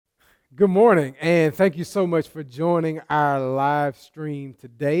Good morning, and thank you so much for joining our live stream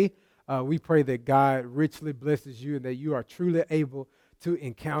today. We pray that God richly blesses you and that you are truly able to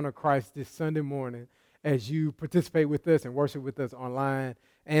encounter Christ this Sunday morning as you participate with us and worship with us online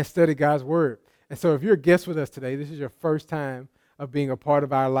and study God's Word. And so, if you're a guest with us today, this is your first time of being a part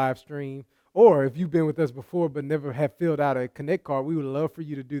of our live stream, or if you've been with us before but never have filled out a Connect card, we would love for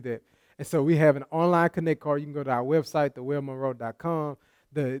you to do that. And so, we have an online Connect card. You can go to our website, thewellmonroe.com.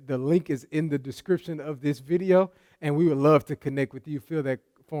 The link is in the description of this video, and we would love to connect with you. Fill that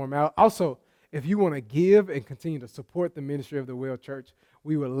form out. Also, if you want to give and continue to support the ministry of the Well Church,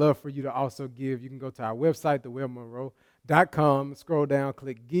 we would love for you to also give. You can go to our website, thewellmonroe.com, scroll down,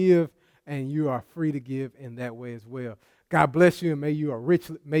 click give, and you are free to give in that way as well. God bless you, and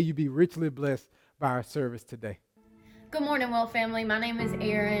may you be richly blessed by our service today. Good morning, Well family. My name is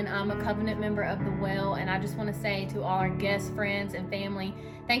Erin. I'm a covenant member of the Well, and I just want to say to all our guests, friends, and family,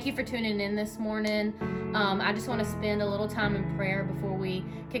 thank you for tuning in this morning. I just want to spend a little time in prayer before we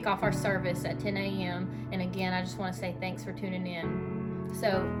kick off our service at 10 a.m. And again, I just want to say thanks for tuning in.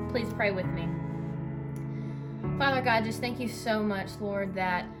 So please pray with me. Father God, just thank you so much, Lord,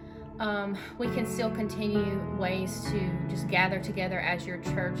 that we can still continue ways to just gather together as your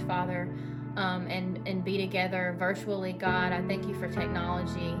church, Father. And be together virtually, God. I thank you for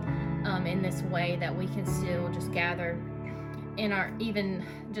technology in this way that we can still just gather in our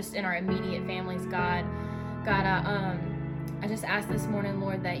immediate families, God. God, I just ask this morning,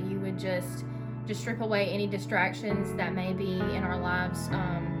 Lord, that you would just strip away any distractions that may be in our lives,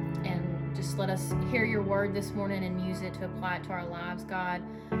 and just let us hear your word this morning and use it to apply it to our lives, God.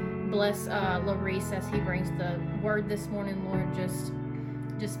 Bless Larrese as he brings the word this morning, Lord.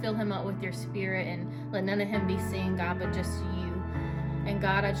 Just fill him up with your spirit and let none of him be seen, God, but just you. And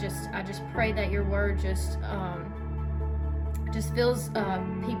God, I just pray that your word just fills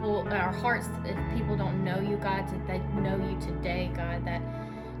people, our hearts. If people don't know you, God, that they know you today, God. That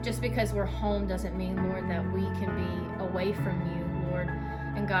just because we're home doesn't mean, Lord, that we can be away from you, Lord.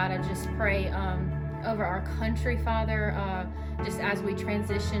 And God, I just pray over our country, Father, just as we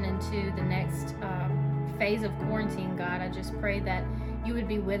transition into the next phase of quarantine, God. I just pray that you would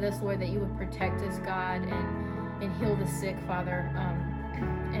be with us, Lord, that you would protect us, God, and heal the sick, Father.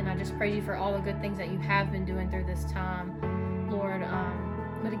 And I just praise you for all the good things that you have been doing through this time, Lord.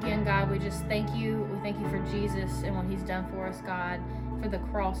 But again, God, we just thank you. We thank you for Jesus and what he's done for us, God, for the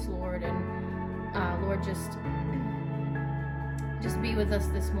cross, Lord. And Lord, just be with us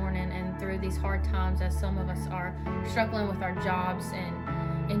this morning and through these hard times as some of us are struggling with our jobs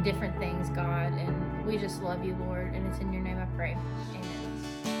and different things, God. And we just love you, Lord. And it's in your name I pray. Amen.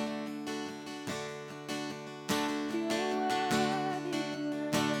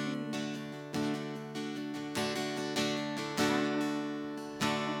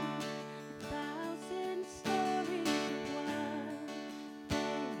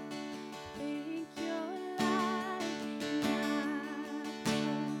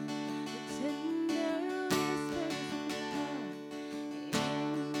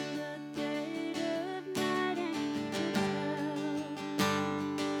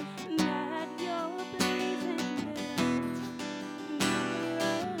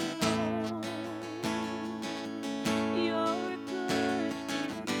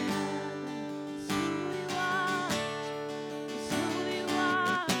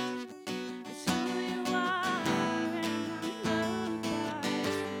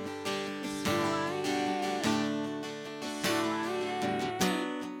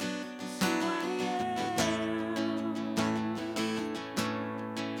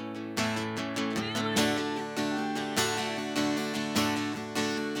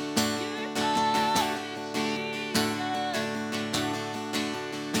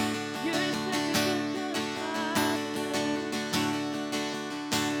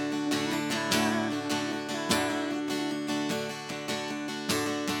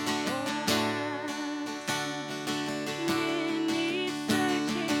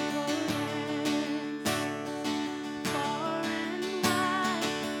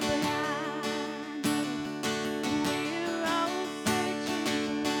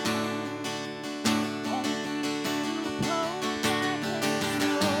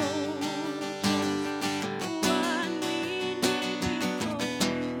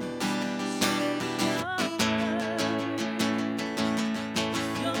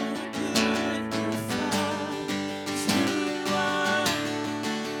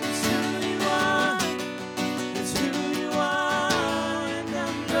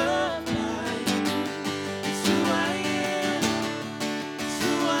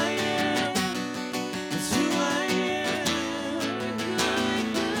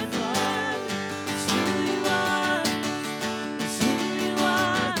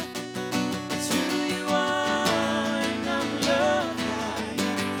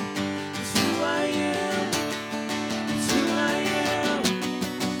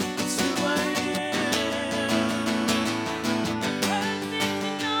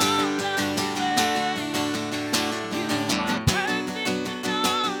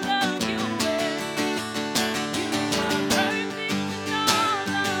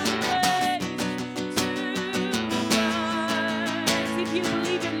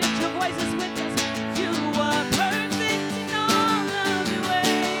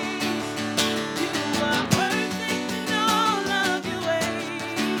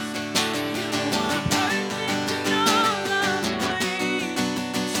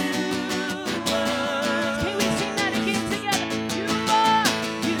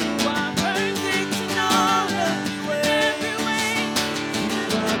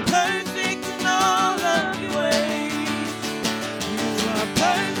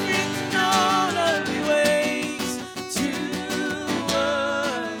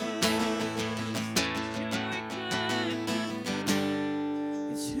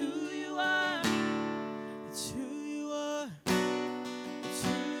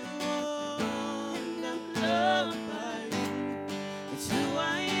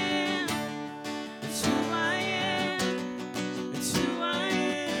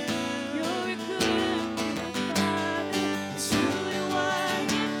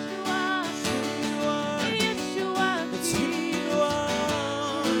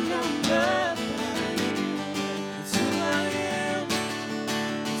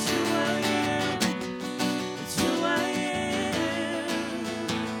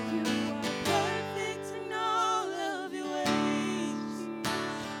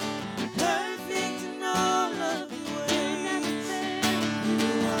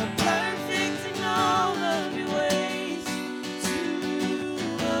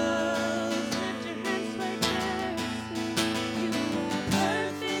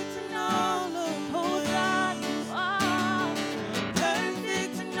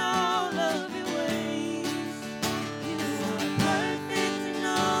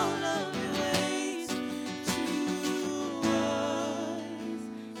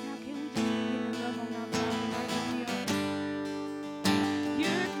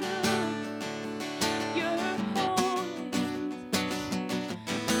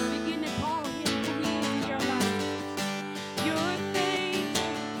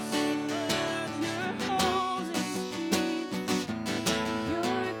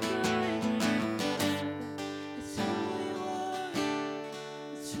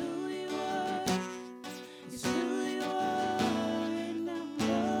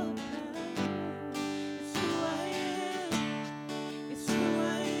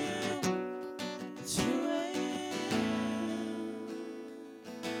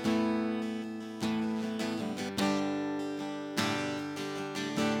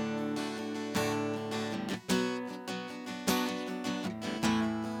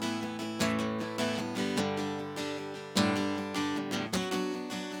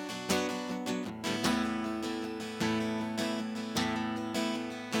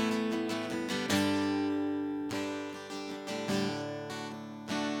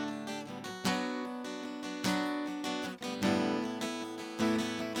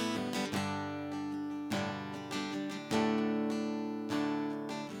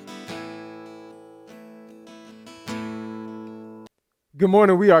 Good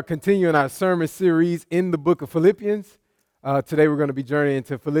morning. We are continuing our sermon series in the book of Philippians. Today we're going to be journeying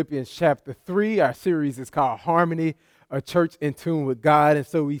into Philippians chapter 3. Our series is called Harmony, a Church in Tune with God. And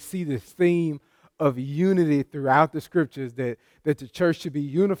so we see this theme of unity throughout the scriptures, that the church should be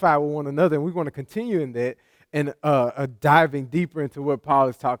unified with one another. And we're going to continue in that and diving deeper into what Paul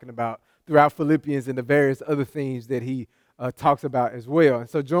is talking about throughout Philippians and the various other themes that he talks about as well. And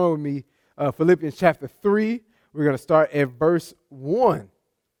so join with me, Philippians chapter 3. We're going to start at verse 1.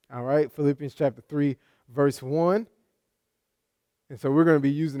 All right, Philippians chapter 3, verse 1. And so we're going to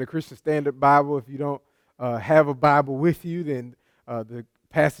be using the Christian Standard Bible. If you don't have a Bible with you, then the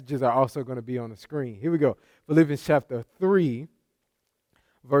passages are also going to be on the screen. Here we go. Philippians chapter 3,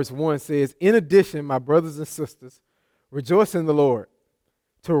 verse 1 says, "In addition, my brothers and sisters, rejoice in the Lord.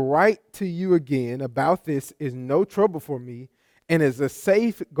 To write to you again about this is no trouble for me and is a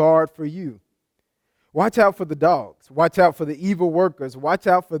safeguard for you. Watch out for the dogs. Watch out for the evil workers. Watch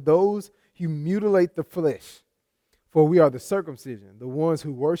out for those who mutilate the flesh. For we are the circumcision, the ones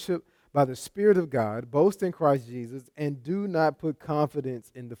who worship by the Spirit of God, boast in Christ Jesus, and do not put confidence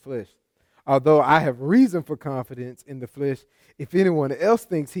in the flesh. Although I have reason for confidence in the flesh, if anyone else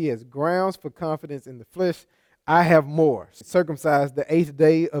thinks he has grounds for confidence in the flesh, I have more. Circumcised the 8th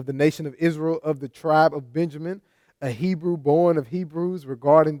day of the nation of Israel, of the tribe of Benjamin, a Hebrew born of Hebrews,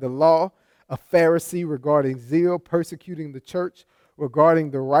 regarding the law, a Pharisee regarding zeal, persecuting the church,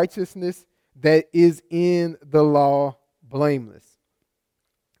 regarding the righteousness that is in the law, blameless.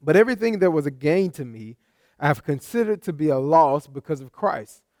 But everything that was a gain to me, I have considered to be a loss because of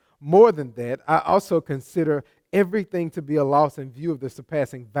Christ. More than that, I also consider everything to be a loss in view of the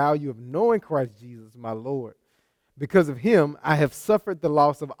surpassing value of knowing Christ Jesus, my Lord. Because of him, I have suffered the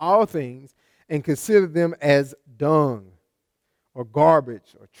loss of all things and consider them as dung, or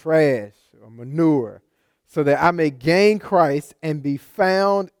garbage, or trash, or manure, so that I may gain Christ and be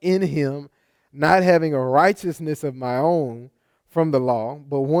found in him, not having a righteousness of my own from the law,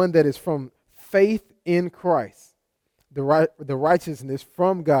 but one that is from faith in Christ, the righteousness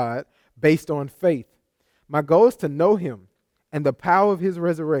from God based on faith. My goal is to know him and the power of his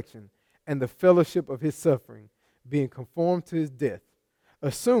resurrection and the fellowship of his suffering, being conformed to his death,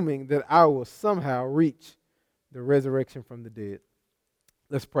 assuming that I will somehow reach the resurrection from the dead."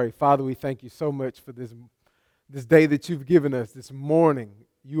 Let's pray. Father, we thank you so much for this day that you've given us, this morning.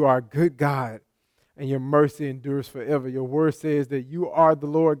 You are a good God, and your mercy endures forever. Your word says that you are the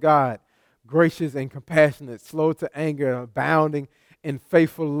Lord God, gracious and compassionate, slow to anger, abounding in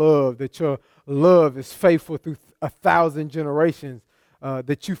faithful love, that your love is faithful through 1,000 generations,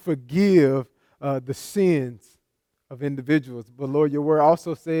 that you forgive the sins of individuals. But Lord, your word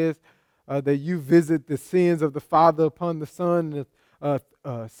also says that you visit the sins of the father upon the son,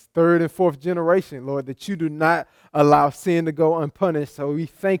 third and fourth generation, Lord, that you do not allow sin to go unpunished. So we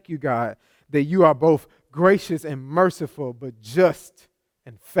thank you, God, that you are both gracious and merciful, but just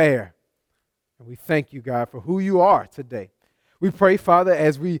and fair. And we thank you, God, for who you are today. We pray, Father,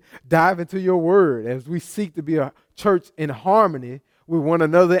 as we dive into your word, as we seek to be a church in harmony with one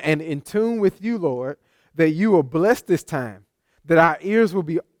another and in tune with you, Lord, that you will bless this time, that our ears will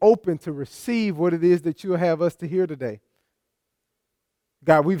be open to receive what it is that you will have us to hear today.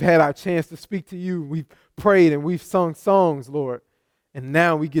 God, we've had our chance to speak to you. We've prayed and we've sung songs, Lord, and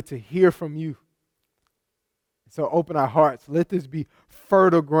now we get to hear from you. So open our hearts. Let this be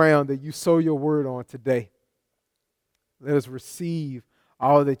fertile ground that you sow your word on today. Let us receive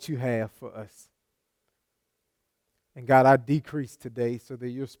all that you have for us. And God, I decrease today so that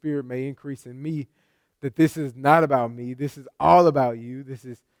your spirit may increase in me, that this is not about me. This is all about you. This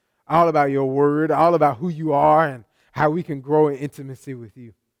is all about your word, all about who you are and how we can grow in intimacy with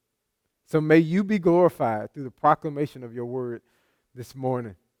you. So may you be glorified through the proclamation of your word this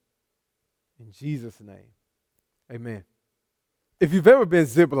morning. In Jesus' name, amen. If you've ever been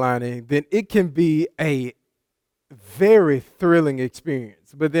ziplining, then it can be a very thrilling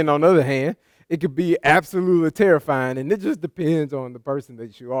experience. But then on the other hand, it could be absolutely terrifying, and it just depends on the person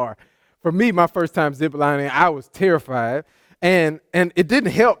that you are. For me, my first time ziplining, I was terrified, and it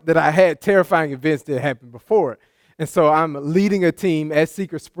didn't help that I had terrifying events that happened before it. And so I'm leading a team at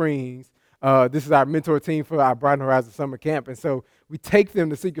Secret Springs. This is our mentor team for our Brighton Horizon Summer Camp. And so we take them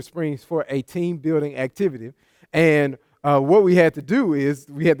to Secret Springs for a team building activity. And what we had to do is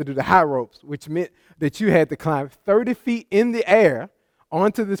we had to do the high ropes, which meant that you had to climb 30 feet in the air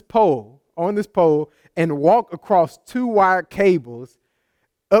onto this pole, and walk across 2 wire cables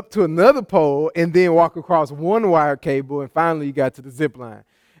up to another pole, and then walk across 1 wire cable, and finally you got to the zip line.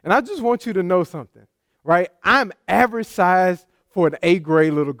 And I just want you to know something. Right? I'm average size for an 8th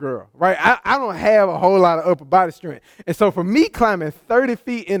grade little girl, right? I don't have a whole lot of upper body strength. And so for me climbing 30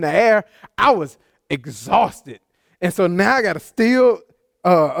 feet in the air, I was exhausted. And so now I got to still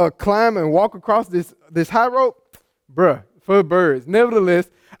climb and walk across this high rope. Bruh, for birds. Nevertheless,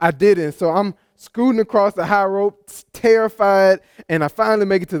 I did it. And so I'm scooting across the high rope, terrified, and I finally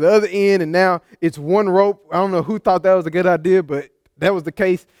make it to the other end, and now it's one rope. I don't know who thought that was a good idea, but that was the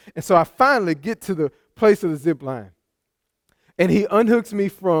case. And so I finally get to the place of the zip line. And he unhooks me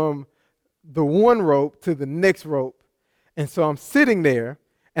from the one rope to the next rope. And so I'm sitting there,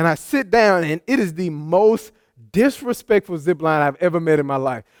 and I sit down, and it is the most disrespectful zip line I've ever met in my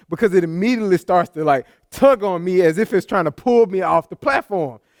life, because it immediately starts to like tug on me as if it's trying to pull me off the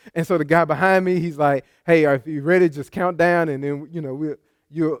platform. And so the guy behind me, he's like, hey, if you're ready, just count down, and then,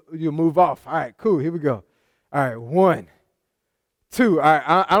 you'll move off. All right, cool, here we go. All right, 1, 2.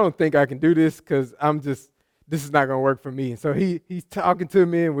 I don't think I can do this because this is not going to work for me. And so he's talking to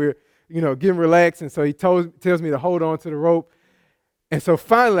me, and we're, getting relaxed. And so he tells me to hold on to the rope. And so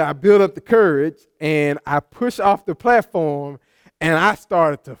finally I build up the courage, and I push off the platform, and I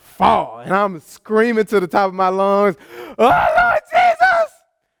started to fall. And I'm screaming to the top of my lungs, oh, Lord Jesus!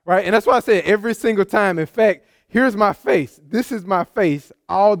 Right? And that's why I say every single time. In fact, here's my face. This is my face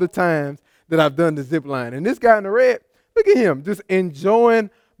all the times that I've done the zip line. And this guy in the red, look at him, just enjoying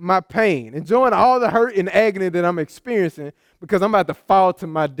my pain, enjoying all the hurt and agony that I'm experiencing because I'm about to fall to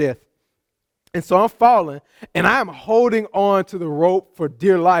my death. And so I'm falling, and I'm holding on to the rope for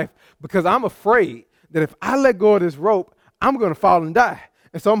dear life because I'm afraid that if I let go of this rope, I'm going to fall and die.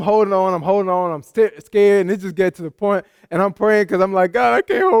 And so I'm holding on, I'm scared, and it just gets to the point, and I'm praying because I'm like, God, I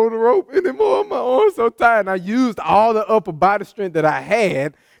can't hold the rope anymore. My arm's so tired. And I used all the upper body strength that I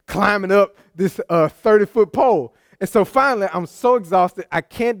had climbing up this 30-foot pole. And so finally, I'm so exhausted, I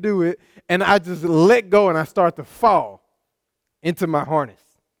can't do it, and I just let go, and I start to fall into my harness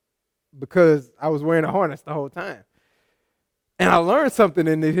because I was wearing a harness the whole time. And I learned something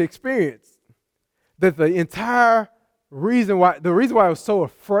in this experience, that the reason why I was so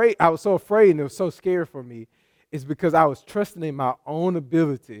afraid and it was so scary for me is because I was trusting in my own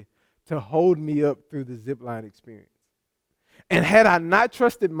ability to hold me up through the zipline experience. And had I not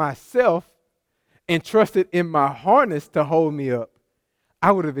trusted myself and trusted in my harness to hold me up,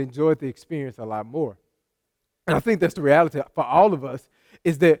 I would have enjoyed the experience a lot more. And I think that's the reality for all of us,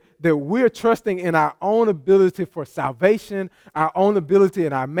 is that we're trusting in our own ability for salvation, our own ability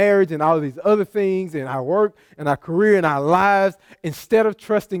in our marriage and all of these other things, in our work, and our career, and our lives, instead of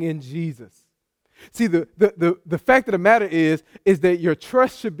trusting in Jesus. See, the fact of the matter is that your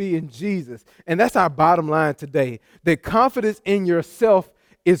trust should be in Jesus. And that's our bottom line today, that confidence in yourself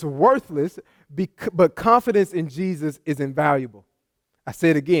is worthless, but confidence in Jesus is invaluable. I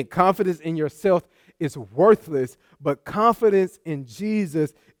say it again, confidence in yourself is worthless, but confidence in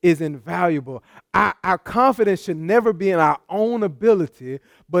Jesus is invaluable. Our confidence should never be in our own ability,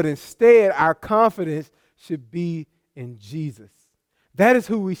 but instead our confidence should be in Jesus. That is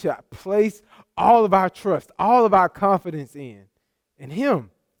who we should place all of our trust, all of our confidence in Him.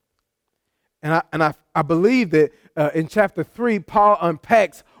 And I believe that in chapter 3, Paul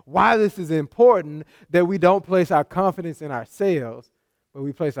unpacks why this is important, that we don't place our confidence in ourselves, but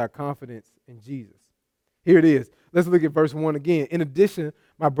we place our confidence in Jesus. Here it is. Let's look at verse 1 again. In addition,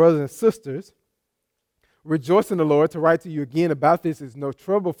 my brothers and sisters, rejoice in the Lord. To write to you again about this is no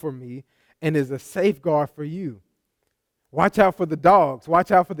trouble for me and is a safeguard for you. Watch out for the dogs.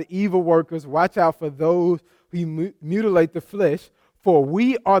 Watch out for the evil workers. Watch out for those who mutilate the flesh. For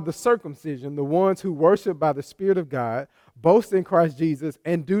we are the circumcision, the ones who worship by the Spirit of God, boast in Christ Jesus,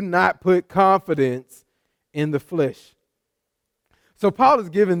 and do not put confidence in the flesh. So Paul is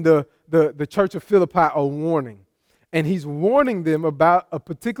giving the church of Philippi a warning, and he's warning them about a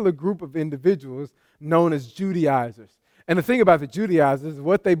particular group of individuals known as Judaizers. And the thing about the Judaizers,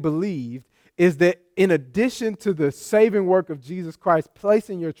 what they believed is that in addition to the saving work of Jesus Christ,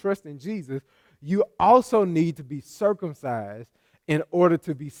 placing your trust in Jesus, you also need to be circumcised in order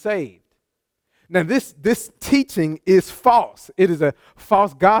to be saved. Now, this teaching is false. It is a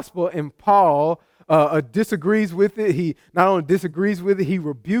false gospel, and Paul disagrees with it. He not only disagrees with it, he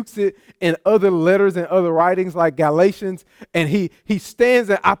rebukes it in other letters and other writings like Galatians, and he stands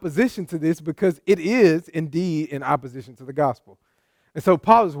in opposition to this because it is indeed in opposition to the gospel. And so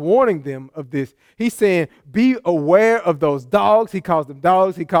Paul is warning them of this. He's saying, be aware of those dogs. He calls them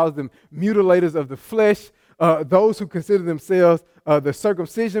dogs. He calls them mutilators of the flesh, those who consider themselves the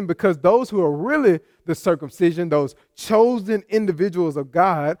circumcision, because those who are really the circumcision, those chosen individuals of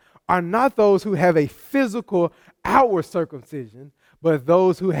God, are not those who have a physical outward circumcision, but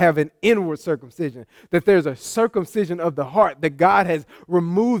those who have an inward circumcision, that there's a circumcision of the heart, that God has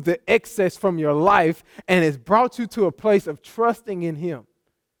removed the excess from your life and has brought you to a place of trusting in him.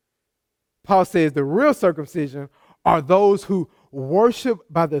 Paul says the real circumcision are those who worship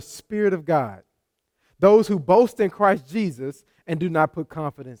by the Spirit of God, those who boast in Christ Jesus and do not put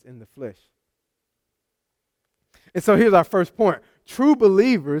confidence in the flesh. And so here's our first point. True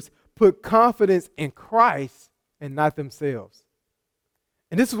believers put confidence in Christ and not themselves.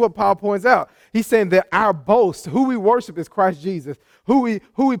 And this is what Paul points out. He's saying that our boast, who we worship, is Christ Jesus. Who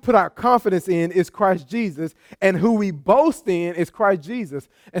we put our confidence in is Christ Jesus. And who we boast in is Christ Jesus.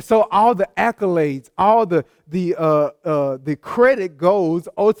 And so all the accolades, all the credit goes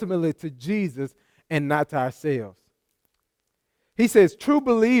ultimately to Jesus and not to ourselves. He says true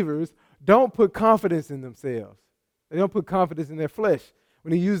believers don't put confidence in themselves. They don't put confidence in their flesh.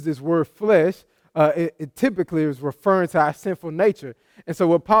 When he used this word flesh, it typically is referring to our sinful nature. And so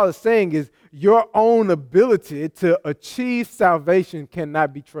what Paul is saying is your own ability to achieve salvation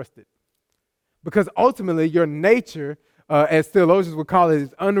cannot be trusted. Because ultimately your nature, as theologians would call it,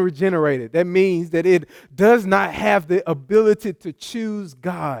 is unregenerated. That means that it does not have the ability to choose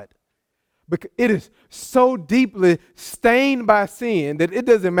God. Because it is so deeply stained by sin that it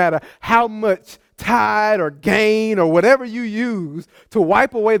doesn't matter how much Tide or Gain or whatever you use to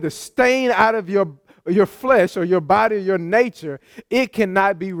wipe away the stain out of your flesh or your body or your nature, it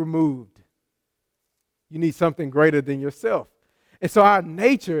cannot be removed. You need something greater than yourself. And so our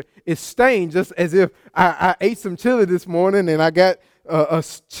nature is stained, just as if I ate some chili this morning and I got a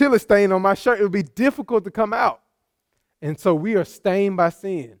chili stain on my shirt. It would be difficult to come out. And so we are stained by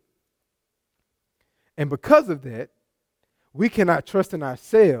sin. And because of that, we cannot trust in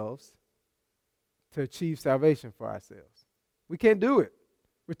ourselves to achieve salvation for ourselves. We can't do it.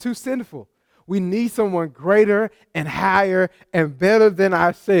 We're too sinful. We need someone greater and higher and better than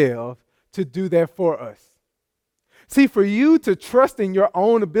ourselves to do that for us. See, for you to trust in your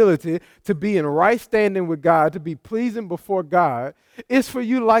own ability to be in right standing with God, to be pleasing before God, is for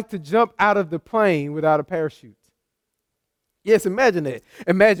you like to jump out of the plane without a parachute. Yes, imagine that.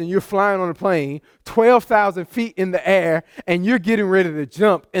 Imagine you're flying on a plane 12,000 feet in the air and you're getting ready to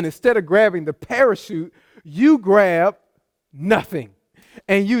jump. And instead of grabbing the parachute, you grab nothing.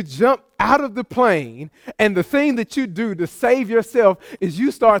 And you jump out of the plane. And the thing that you do to save yourself is you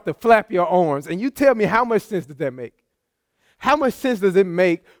start to flap your arms. And you tell me, how much sense does that make? How much sense does it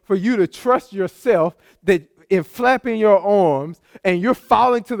make for you to trust yourself that in flapping your arms and you're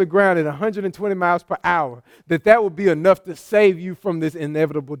falling to the ground at 120 miles per hour, that will be enough to save you from this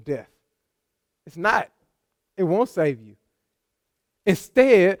inevitable death? It's not. It won't save you.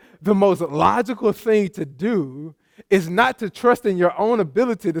 Instead, the most logical thing to do is not to trust in your own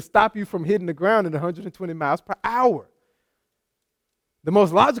ability to stop you from hitting the ground at 120 miles per hour. The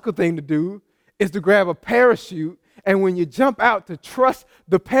most logical thing to do is to grab a parachute, and when you jump out, to trust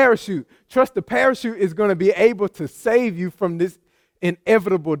the parachute. Trust the parachute is going to be able to save you from this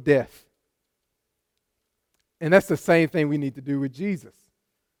inevitable death. And that's the same thing we need to do with Jesus.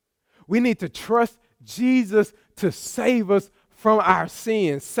 We need to trust Jesus to save us from our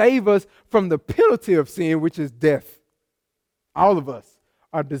sins, save us from the penalty of sin, which is death. All of us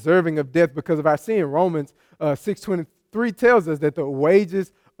are deserving of death because of our sin. Romans 6:23 tells us that the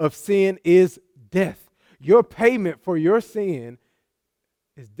wages of sin is death. Your payment for your sin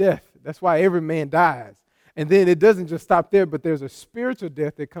is death. That's why every man dies. And then it doesn't just stop there, but there's a spiritual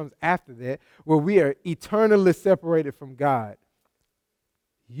death that comes after that, where we are eternally separated from God.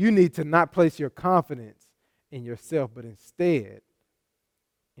 You need to not place your confidence in yourself, but instead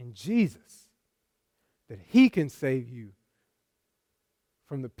in Jesus, that he can save you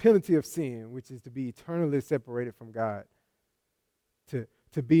from the penalty of sin, which is to be eternally separated from God,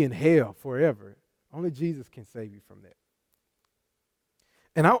 to be in hell forever. Only Jesus can save you from that.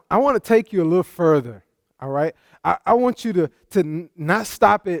 And I want to take you a little further, all right? I want you to not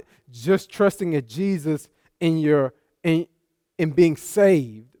stop at just trusting in Jesus in being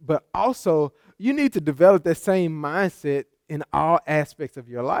saved, but also you need to develop that same mindset in all aspects of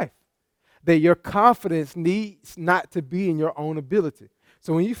your life, that your confidence needs not to be in your own ability.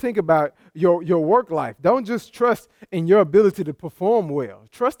 So when you think about your work life, don't just trust in your ability to perform well.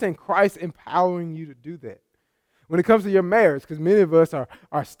 Trust in Christ empowering you to do that. When it comes to your marriage, because many of us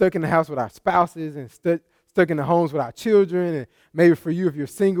are stuck in the house with our spouses and stuck in the homes with our children, and maybe for you, if you're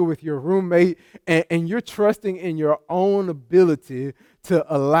single, with your roommate, and you're trusting in your own ability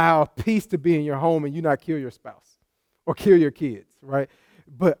to allow peace to be in your home and you not kill your spouse or kill your kids, right?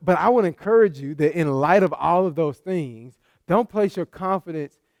 But I want to encourage you that in light of all of those things, don't place your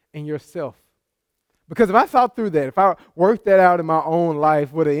confidence in yourself, Because if I thought through that, if I worked that out in my own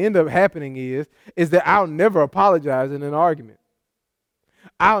life, what it end up happening is that I'll never apologize in an argument.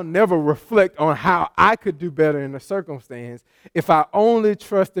 I'll never reflect on how I could do better in a circumstance if I only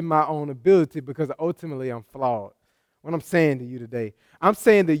trust in my own ability, because ultimately I'm flawed. What I'm saying to you today, I'm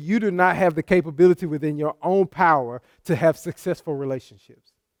saying that you do not have the capability within your own power to have successful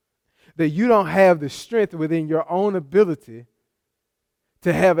relationships. That you don't have the strength within your own ability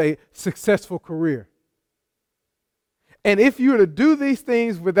to have a successful career. And if you were to do these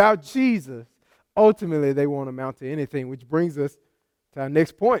things without Jesus, ultimately they won't amount to anything, which brings us to our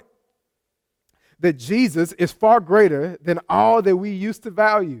next point. That Jesus is far greater than all that we used to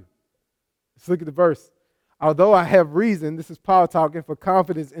value. Let's look at the verse. Although I have reason, this is Paul talking, for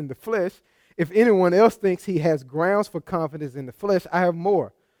confidence in the flesh, if anyone else thinks he has grounds for confidence in the flesh, I have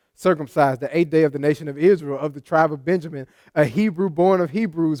more. Circumcised the 8th day of the nation of Israel, of the tribe of Benjamin, a Hebrew born of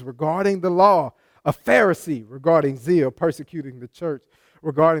Hebrews, regarding the law, a Pharisee regarding zeal, persecuting the church,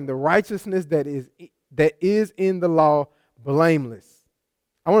 regarding the righteousness that is in the law, blameless.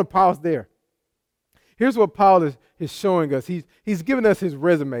 I want to pause there. Here's what Paul is showing us. He's giving us his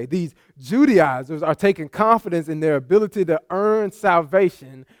resume. These Judaizers are taking confidence in their ability to earn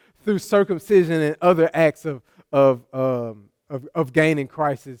salvation through circumcision and other acts of gaining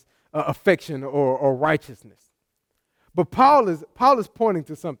Christ's affection or righteousness. But Paul is pointing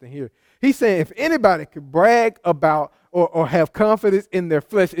to something here. He's saying if anybody could brag about or have confidence in their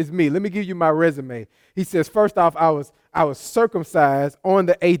flesh, it's me. Let me give you my resume. He says, first off, I was circumcised on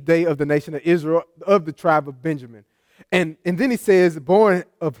the 8th day of the nation of Israel, of the tribe of Benjamin. And then he says, born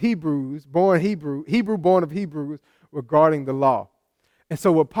of Hebrews, Hebrew born of Hebrews, regarding the law. And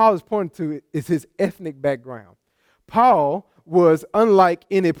so what Paul is pointing to is his ethnic background. Paul was unlike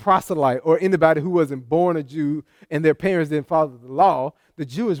any proselyte or anybody who wasn't born a Jew and their parents didn't follow the law. The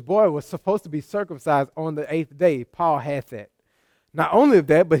Jewish boy was supposed to be circumcised on the 8th day. Paul had that. Not only of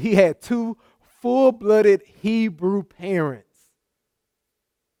that, but he had 2 full-blooded Hebrew parents.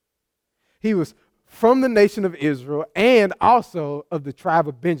 He was from the nation of Israel and also of the tribe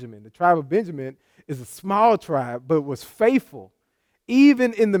of Benjamin. The tribe of Benjamin is a small tribe, but was faithful.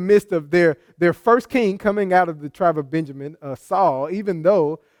 Even in the midst of their first king coming out of the tribe of Benjamin, Saul, even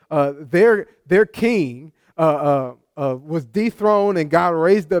though their king was dethroned and God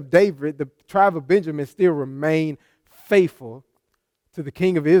raised up David, the tribe of Benjamin still remained faithful to the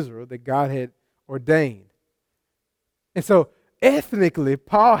king of Israel that God had ordained. And so ethnically,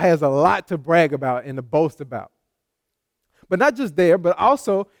 Paul has a lot to brag about and to boast about. But not just there, but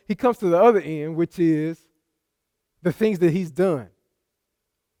also he comes to the other end, which is the things that he's done.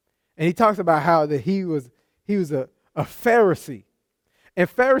 And he talks about how that he was a Pharisee. And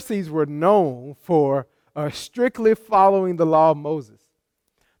Pharisees were known for strictly following the law of Moses.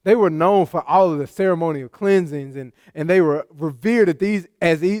 They were known for all of the ceremonial cleansings, and they were revered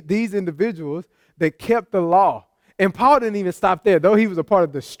as these individuals that kept the law. And Paul didn't even stop there. Though he was a part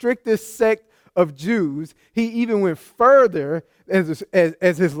of the strictest sect of Jews, he even went further, as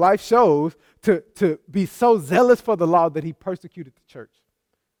his life shows, to be so zealous for the law that he persecuted the church.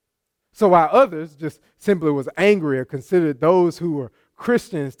 So while others just simply was angry or considered those who were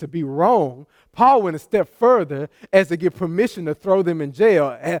Christians to be wrong, Paul went a step further as to give permission to throw them in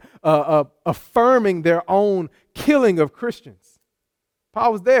jail, affirming their own killing of Christians.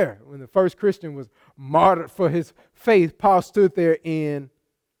 Paul was there when the first Christian was martyred for his faith. Paul stood there in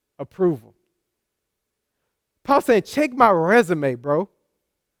approval. Paul saying, check my resume, bro.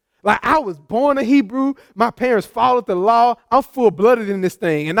 Like, I was born a Hebrew. My parents followed the law. I'm full-blooded in this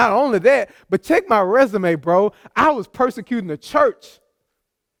thing. And not only that, but check my resume, bro. I was persecuting the church.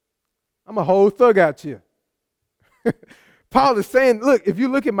 I'm a whole thug out here. Paul is saying, look, if you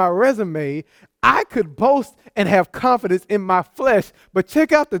look at my resume, I could boast and have confidence in my flesh. But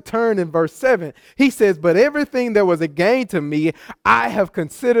check out the turn in verse 7. He says, but everything that was a gain to me, I have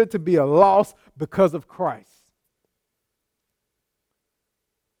considered to be a loss because of Christ.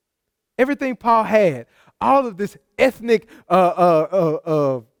 Everything Paul had, all of this ethnic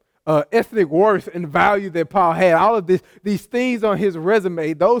worth and value that Paul had, all of these things on his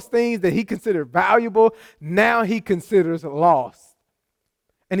resume, those things that he considered valuable, now he considers lost.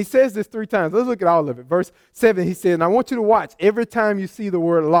 And he says this 3 times. Let's look at all of it. Verse 7, he said, and I want you to watch every time you see the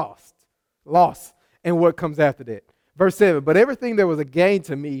word lost, and what comes after that. Verse 7, but everything that was a gain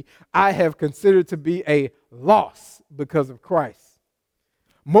to me, I have considered to be a loss because of Christ.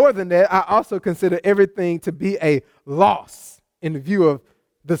 More than that, I also consider everything to be a loss in view of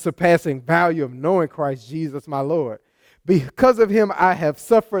the surpassing value of knowing Christ Jesus my Lord. Because of him, I have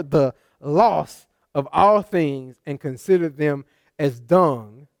suffered the loss of all things and considered them as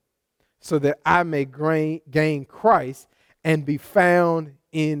dung, so that I may gain Christ and be found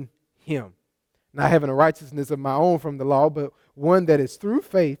in him. Not having a righteousness of my own from the law, but one that is through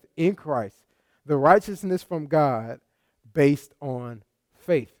faith in Christ, the righteousness from God based on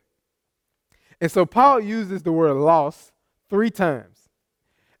faith. And so Paul uses the word loss 3 times.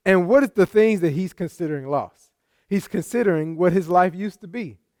 And what is the things that he's considering loss? He's considering what his life used to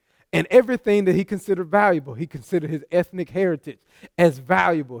be. And everything that he considered valuable, he considered his ethnic heritage as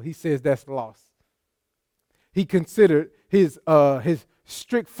valuable. He says that's lost. He considered his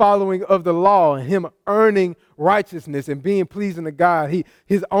strict following of the law and him earning righteousness and being pleasing to God.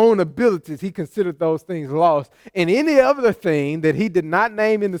 His own abilities, he considered those things lost. And any other thing that he did not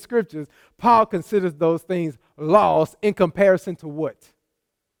name in the scriptures, Paul considers those things lost in comparison to what?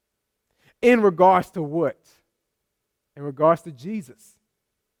 In regards to what? In regards to Jesus.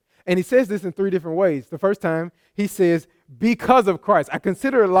 And he says this in 3 different ways. The first time, he says, because of Christ. I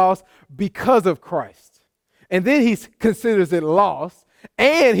consider it lost because of Christ. And then he considers it lost,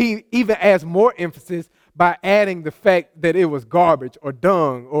 and he even adds more emphasis by adding the fact that it was garbage or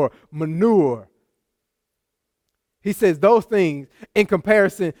dung or manure. He says those things in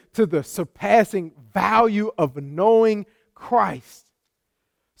comparison to the surpassing value of knowing Christ.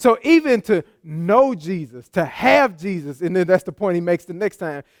 So even to know Jesus, to have Jesus, and then that's the point he makes the next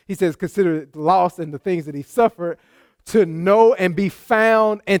time. He says, consider it lost in the things that he suffered, to know and be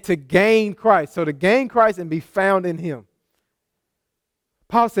found and to gain Christ. So to gain Christ and be found in him.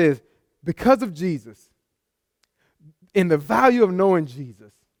 Paul says, because of Jesus, in the value of knowing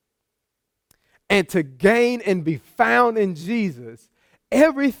Jesus, and to gain and be found in Jesus,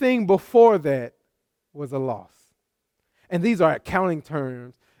 everything before that was a loss. And these are accounting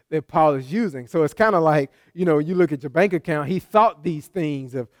terms that Paul is using. So it's kind of like, you look at your bank account, he thought these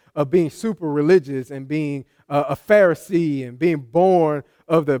things of being super religious and being a Pharisee and being born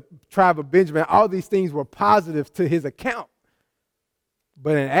of the tribe of Benjamin. All these things were positive to his account.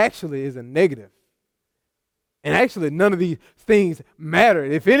 But it actually is a negative. And actually none of these things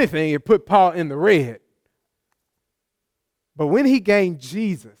mattered. If anything, it put Paul in the red. But when he gained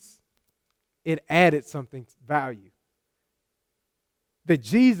Jesus, it added something value. That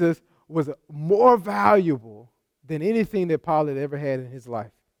Jesus was more valuable than anything that Paul had ever had in his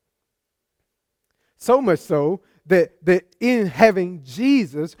life. So much so that in having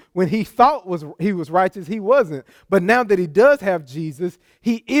Jesus, when he thought he was righteous, he wasn't. But now that he does have Jesus,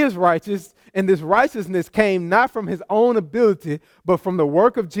 he is righteous, and this righteousness came not from his own ability, but from the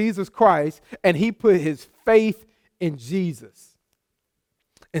work of Jesus Christ, and he put his faith in Jesus.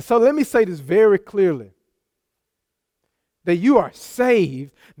 And so let me say this very clearly. That you are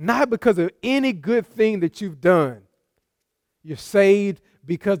saved not because of any good thing that you've done. You're saved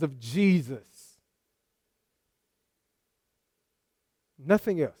because of Jesus.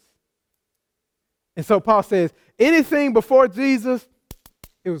 Nothing else. And so Paul says, anything before Jesus,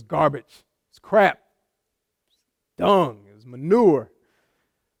 it was garbage. It's crap. It's dung. It was manure.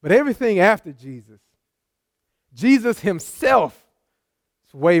 But everything after Jesus himself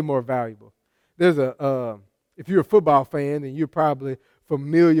is way more valuable. There's if you're a football fan, then you're probably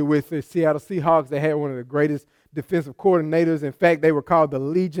familiar with the Seattle Seahawks. They had one of the greatest defensive coordinators. In fact, they were called the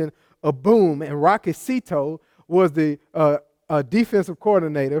Legion of Boom. And Rocky Cito was the defensive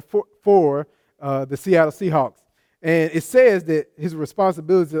coordinator for the Seattle Seahawks. And it says that his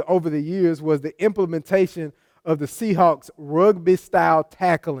responsibility over the years was the implementation of the Seahawks rugby-style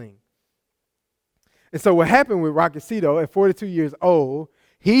tackling. And so what happened with Rocky Cito at 42 years old,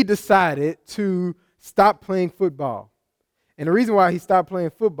 he decided to stop playing football. And the reason why he stopped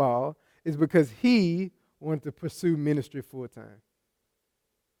playing football is because he wanted to pursue ministry full time.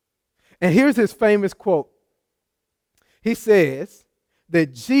 And here's his famous quote. He says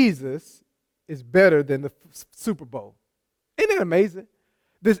that Jesus is better than the Super Bowl. Isn't that amazing?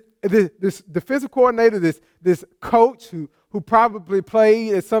 This defensive coordinator, this coach who probably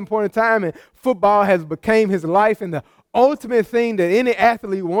played at some point in time, and football has become his life, and the ultimate thing that any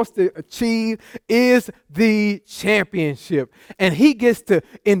athlete wants to achieve is the championship. And he gets to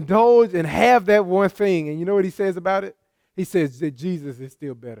indulge and have that one thing. And you know what he says about it? He says that Jesus is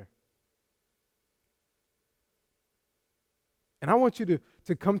still better. And I want you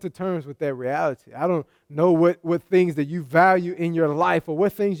to come to terms with that reality. I don't know what things that you value in your life or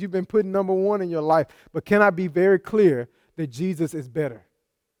what things you've been putting number one in your life, but can I be very clear that Jesus is better?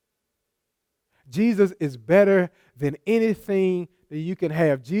 Jesus is better than anything that you can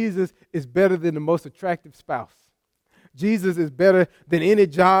have. Jesus is better than the most attractive spouse. Jesus is better than any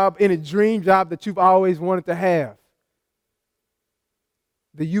job, any dream job that you've always wanted to have.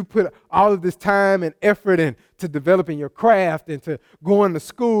 that you put all of this time and effort into developing your craft and to going to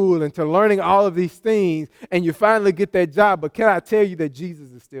school and to learning all of these things, and you finally get that job. But can I tell you that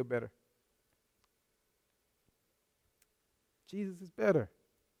Jesus is still better? Jesus is better.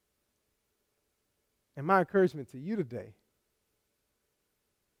 And my encouragement to you today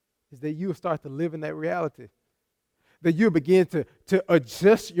is that you'll start to live in that reality. That you'll begin to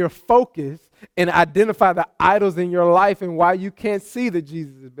adjust your focus and identify the idols in your life and why you can't see that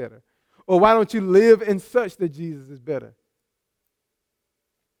Jesus is better. Or why don't you live in such that Jesus is better?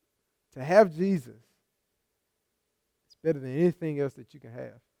 To have Jesus is better than anything else that you can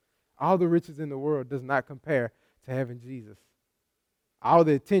have. All the riches in the world does not compare to having Jesus. All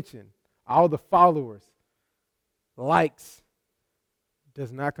the attention, all the followers, likes,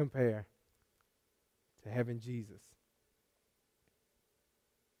 does not compare to having Jesus.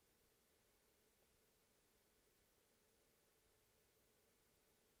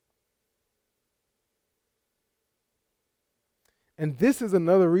 And this is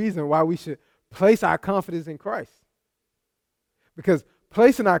another reason why we should place our confidence in Christ. Because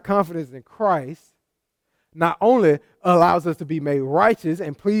placing our confidence in Christ not only allows us to be made righteous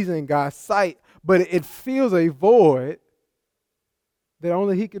and pleasing in God's sight, but it fills a void that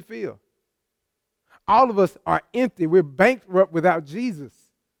only He could fill. All of us are empty. We're bankrupt without Jesus.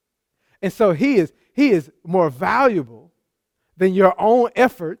 And so He is more valuable than your own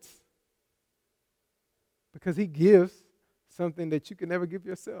efforts because He gives something that you can never give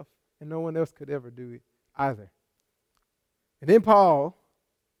yourself, and no one else could ever do it either. And then Paul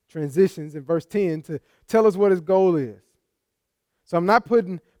transitions in verse 10 to tell us what his goal is. So I'm not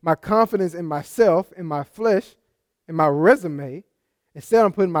putting my confidence in myself, in my flesh, in my resume. Instead,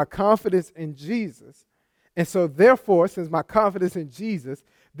 I'm putting my confidence in Jesus. And so therefore, since my confidence in Jesus,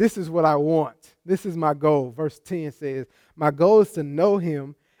 this is what I want. This is my goal. Verse 10 says, my goal is to know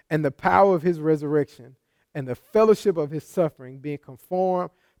Him and the power of His resurrection and the fellowship of His suffering, being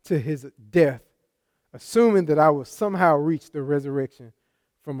conformed to His death, assuming that I will somehow reach the resurrection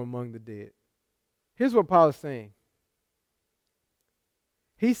from among the dead. Here's what Paul is saying.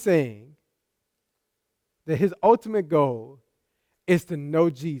 He's saying that his ultimate goal is to know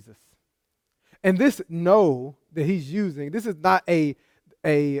Jesus. And this know that he's using, this is not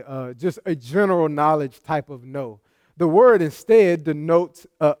just a general knowledge type of know. The word instead denotes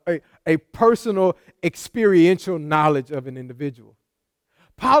a personal, experiential knowledge of an individual.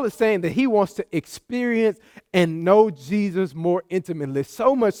 Paul is saying that he wants to experience and know Jesus more intimately,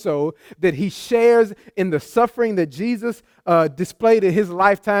 so much so that he shares in the suffering that Jesus displayed in his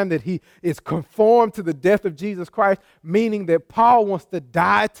lifetime, that he is conformed to the death of Jesus Christ, meaning that Paul wants to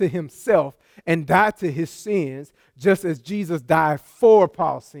die to himself and die to his sins, just as Jesus died for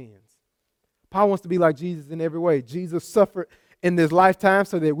Paul's sins. Paul wants to be like Jesus in every way. Jesus suffered in this lifetime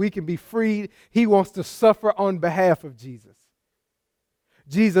so that we can be freed. He wants to suffer on behalf of Jesus.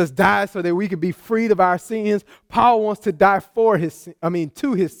 Jesus died so that we could be freed of our sins. Paul wants to die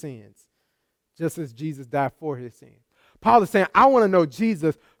to his sins, just as Jesus died for his sins. Paul is saying, I want to know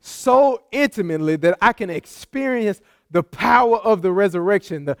Jesus so intimately that I can experience the power of the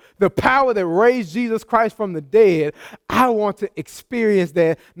resurrection, the power that raised Jesus Christ from the dead. I want to experience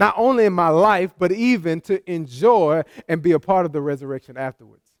that not only in my life, but even to enjoy and be a part of the resurrection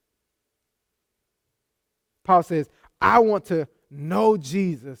afterwards. Paul says, I want to know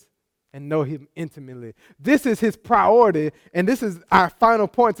Jesus and know Him intimately. This is his priority, and this is our final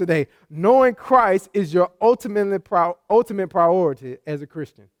point today. Knowing Christ is your ultimate priority as a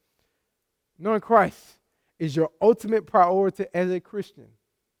Christian. Knowing Christ is your ultimate priority as a Christian.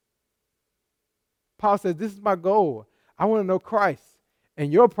 Paul says, this is my goal. I want to know Christ,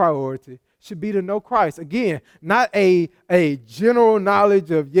 and your priority should be to know Christ. Again, not a general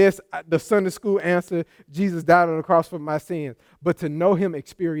knowledge of, yes, the Sunday school answer, Jesus died on the cross for my sins, but to know Him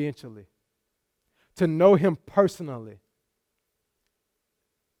experientially, to know Him personally,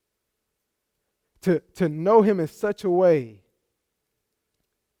 to know Him in such a way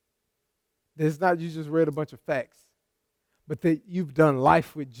that it's not you just read a bunch of facts, but that you've done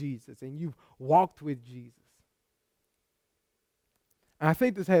life with Jesus and you've walked with Jesus. And I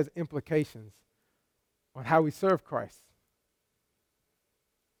think this has implications on how we serve Christ.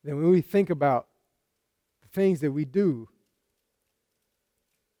 Then when we think about the things that we do,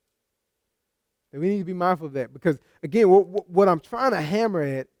 that we need to be mindful of that. Because, again, what I'm trying to hammer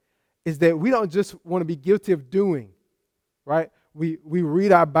at is that we don't just want to be guilty of doing, right? We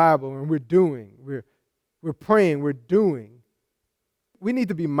read our Bible and we're doing. We're praying, we're doing. We need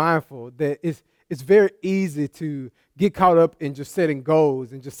to be mindful that it's very easy to get caught up in just setting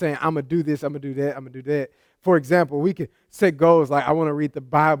goals and just saying, I'm going to do this, I'm going to do that, I'm going to do that. For example, we can set goals like I want to read the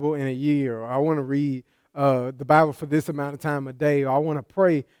Bible in a year, or I want to read the Bible for this amount of time a day, or I want to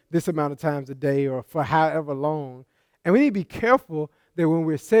pray this amount of times a day, or for however long. And we need to be careful that when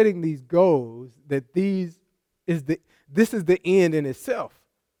we're setting these goals, that this is the end in itself.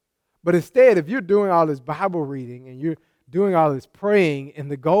 But instead, if you're doing all this Bible reading and you're doing all this praying, and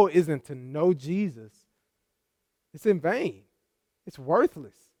the goal isn't to know Jesus, it's in vain. It's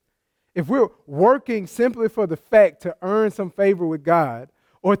worthless. If we're working simply for the fact to earn some favor with God,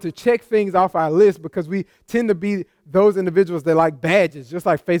 or to check things off our list, because we tend to be those individuals that like badges, just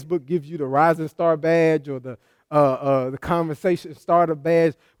like Facebook gives you the Rising Star badge or the Conversation Starter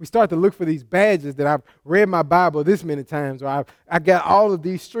badge. We start to look for these badges that I've read my Bible this many times, or I got all of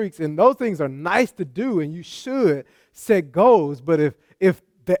these streaks, and those things are nice to do, and you should set goals. But if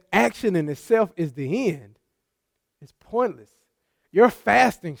the action in itself is the end, it's pointless. Your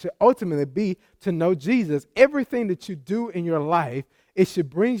fasting should ultimately be to know Jesus. Everything that you do in your life, it should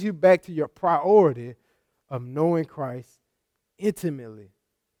bring you back to your priority of knowing Christ intimately.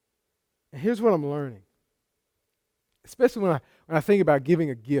 And here's what I'm learning, especially when I think about giving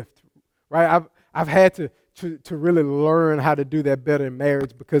a gift, right? I've had to really learn how to do that better in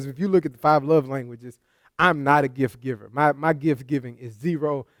marriage, because if you look at the 5 love languages, I'm not a gift giver. My gift giving is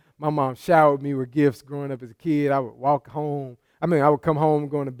zero. My mom showered me with gifts growing up as a kid. I would I would come home,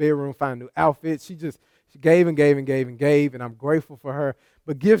 go in the bedroom, find new outfits. She gave and gave and gave and gave, and I'm grateful for her.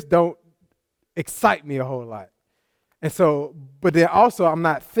 But gifts don't excite me a whole lot. And so, but then also I'm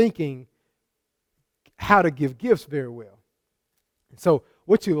not thinking how to give gifts very well. And so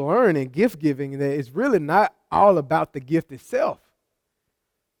what you learn in gift giving is really not all about the gift itself.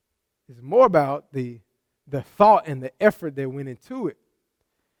 It's more about the thought and the effort that went into it.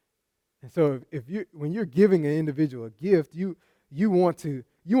 And so when you're giving an individual a gift, you want to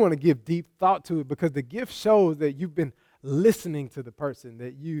give deep thought to it, because the gift shows that you've been listening to the person,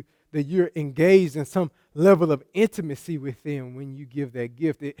 that you're engaged in some level of intimacy with them when you give that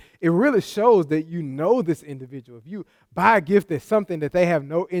gift. It really shows that you know this individual. If you buy a gift that's something that they have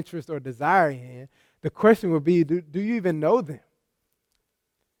no interest or desire in, the question would be, do you even know them?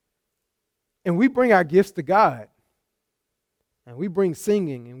 And we bring our gifts to God. And we bring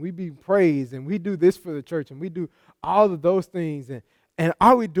singing, and we bring praise, and we do this for the church, and we do all of those things. And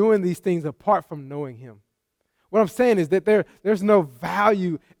are we doing these things apart from knowing Him? What I'm saying is that there's no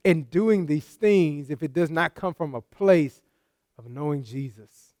value in doing these things if it does not come from a place of knowing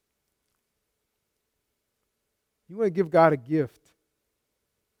Jesus. You want to give God a gift,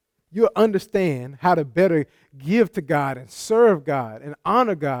 you'll understand how to better give to God and serve God and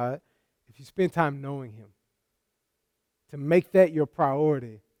honor God if you spend time knowing Him, to make that your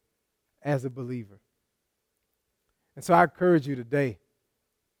priority as a believer. And so I encourage you today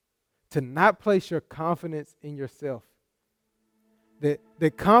to not place your confidence in yourself.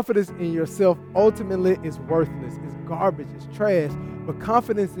 That confidence in yourself ultimately is worthless, it's garbage, it's trash. But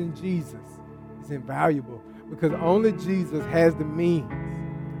confidence in Jesus is invaluable, because only Jesus has the means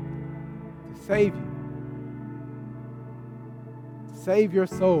to save you, to save your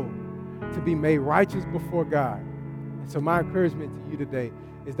soul, to be made righteous before God. And so my encouragement to you today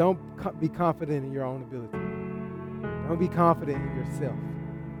is don't be confident in your own ability. Don't be confident in yourself.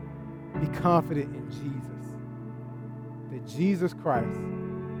 Be confident in Jesus. That Jesus Christ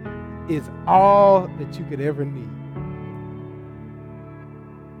is all that you could ever need.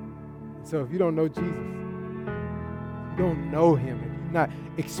 And so if you don't know Jesus, if you don't know Him, if you're not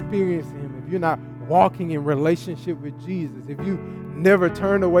experiencing Him, if you're not walking in relationship with Jesus, if you never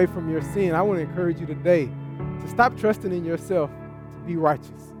turned away from your sin, I want to encourage you today to stop trusting in yourself to be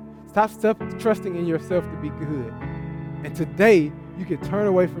righteous. Stop trusting in yourself to be good. And today, you can turn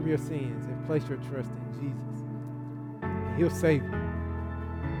away from your sins and place your trust in Jesus. And He'll save you.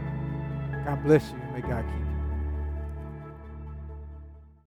 God bless you, and may God keep you.